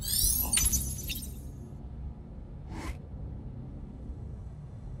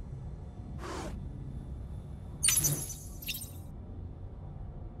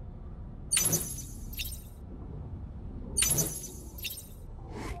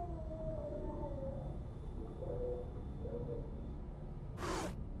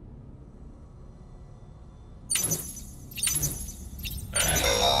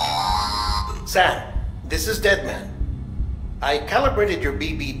 Sam, this is Deadman. I calibrated your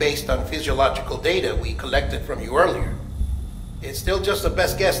BB based on physiological data we collected from you earlier. It's still just a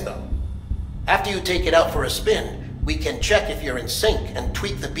best guess, though. After you take it out for a spin, we can check if you're in sync and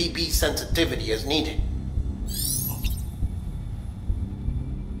tweak the BB sensitivity as needed.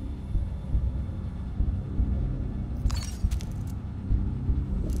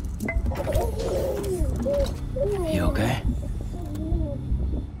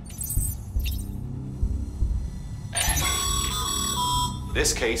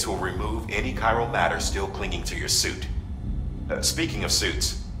 This case will remove any chiral matter still clinging to your suit. Speaking of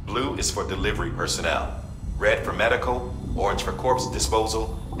suits, blue is for delivery personnel, red for medical, orange for corpse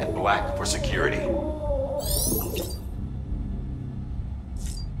disposal, and black for security.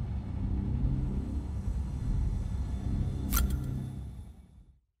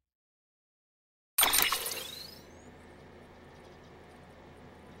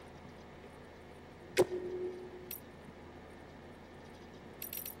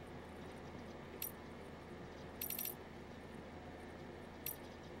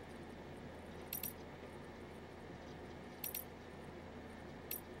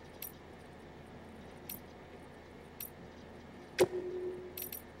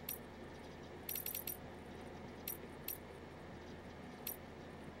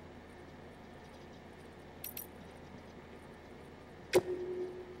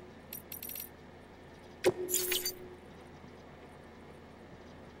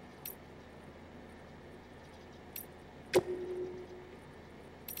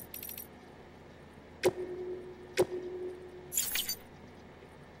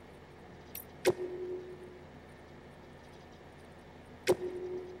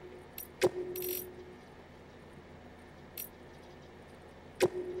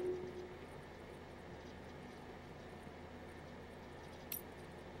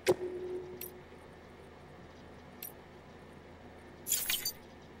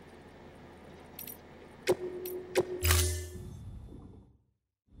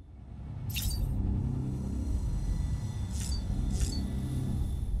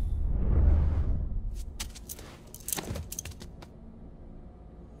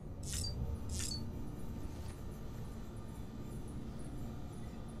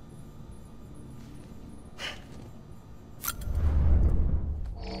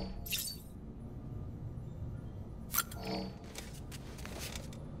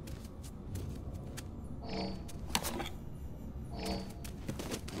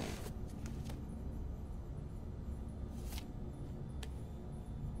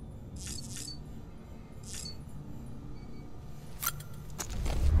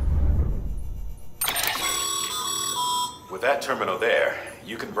 With that terminal there,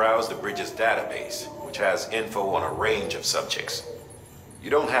 you can browse the bridge's database, which has info on a range of subjects.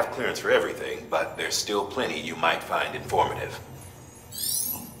 You don't have clearance for everything, but there's still plenty you might find informative.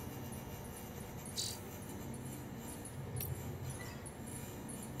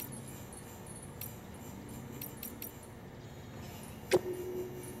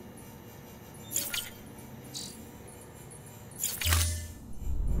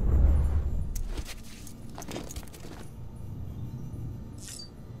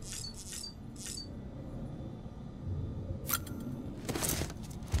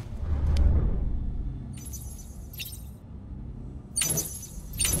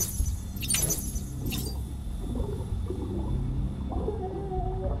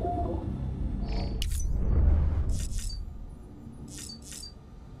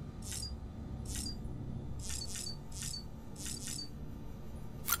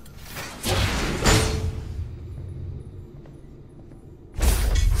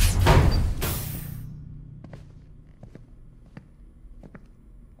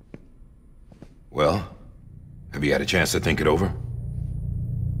 Well, have you had a chance to think it over?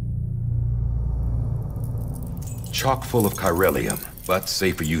 Chock full of chiralium, but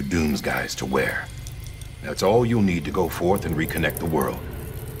safe for you Dooms guys to wear. That's all you'll need to go forth and reconnect the world.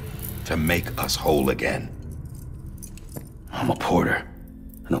 To make us whole again. I'm a porter.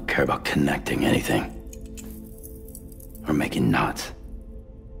 I don't care about connecting anything. Or making knots.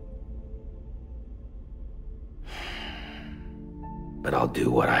 But I'll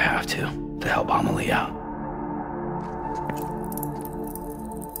do what I have to help Amelie out.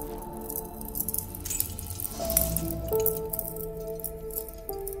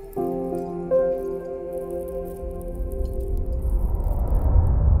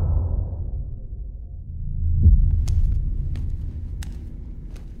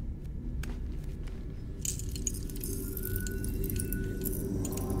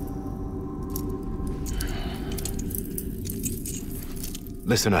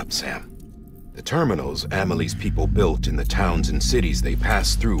 Listen up, Sam. The terminals Amelie's people built in the towns and cities they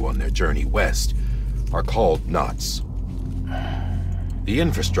passed through on their journey west are called knots. The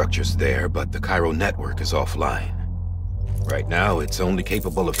infrastructure's there, but the chiral network is offline. Right now, it's only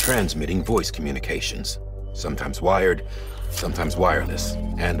capable of transmitting voice communications, sometimes wired, sometimes wireless,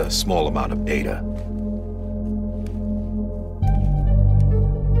 and a small amount of data.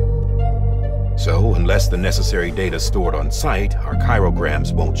 So, unless the necessary data's stored on site, our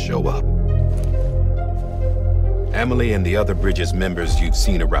chirograms won't show up. Emily and the other Bridges members you've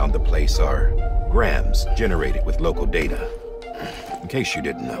seen around the place are grams generated with local data. In case you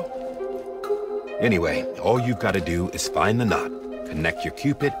didn't know. Anyway, all you've got to do is find the knot, connect your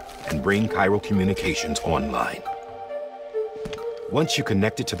Cupid, and bring chiral communications online. Once you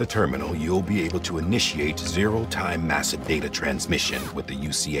connect it to the terminal, you'll be able to initiate zero-time massive data transmission with the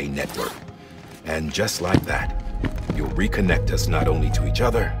UCA network. And just like that, you'll reconnect us not only to each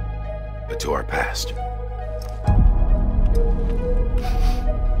other, but to our past.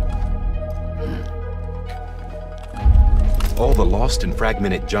 All the lost and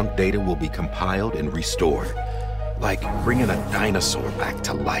fragmented junk data will be compiled and restored, like bringing a dinosaur back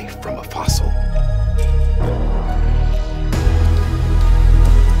to life from a fossil.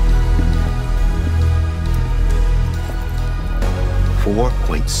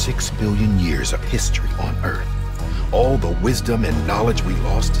 $4.6 billion years of history on Earth. All the wisdom and knowledge we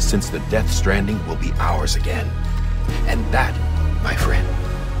lost since the Death Stranding will be ours again. And that, my friend,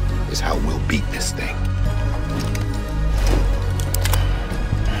 is how we'll beat this thing.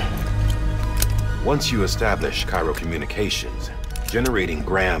 Once you establish chiral communications, generating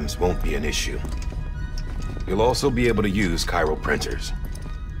grams won't be an issue. You'll also be able to use chiral printers.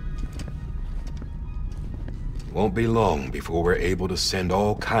 Won't be long before we're able to send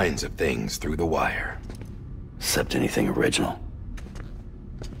all kinds of things through the wire. Except anything original.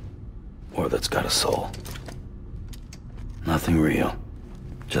 Or that's got a soul. Nothing real.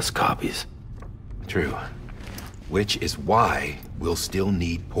 Just copies. True. Which is why we'll still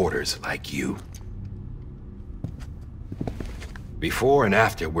need porters like you. Before and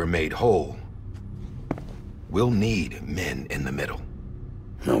after we're made whole, we'll need men in the middle.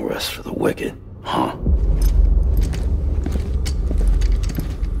 No rest for the wicked, huh?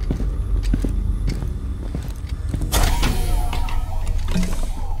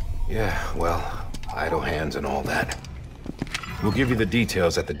 Yeah, well, idle hands and all that. We'll give you the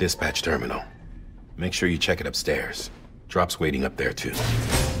details at the dispatch terminal. Make sure you check it upstairs. Drop's waiting up there too.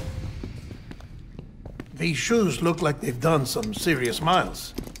 These shoes look like they've done some serious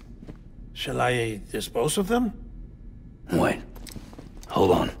miles. Shall I dispose of them? Wait. Hold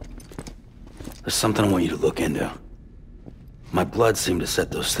on. There's something I want you to look into. My blood seemed to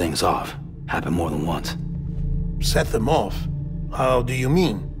set those things off. Happened more than once. Set them off? How do you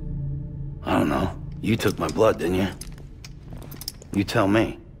mean? I don't know. You took my blood, didn't you? You tell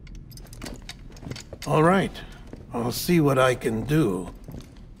me. All right. I'll see what I can do.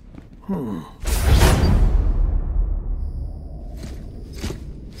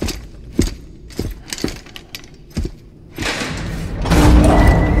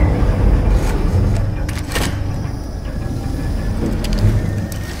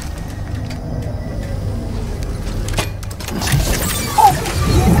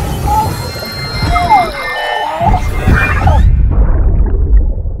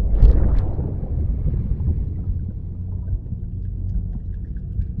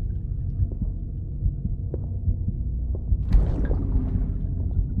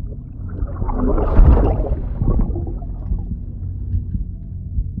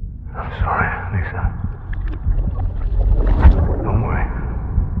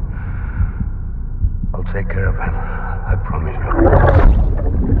 Take care of him. I promise you.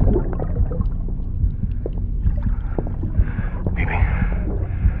 Baby.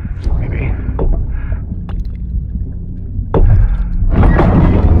 Baby.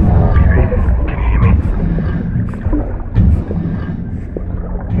 Baby, can you hear me?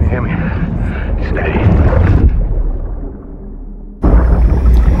 Can you hear me? Steady.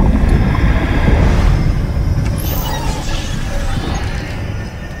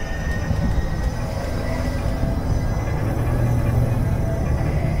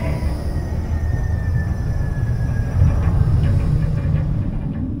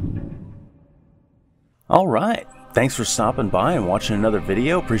 Alright, thanks for stopping by and watching another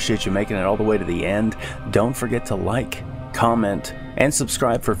video. Appreciate you making it all the way to the end. Don't forget to like, comment, and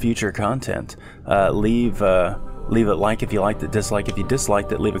subscribe for future content. Leave a like if you liked it, dislike if you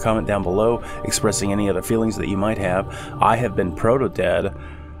disliked it. Leave a comment down below expressing any other feelings that you might have. I have been Protodead,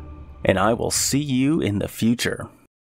 and I will see you in the future.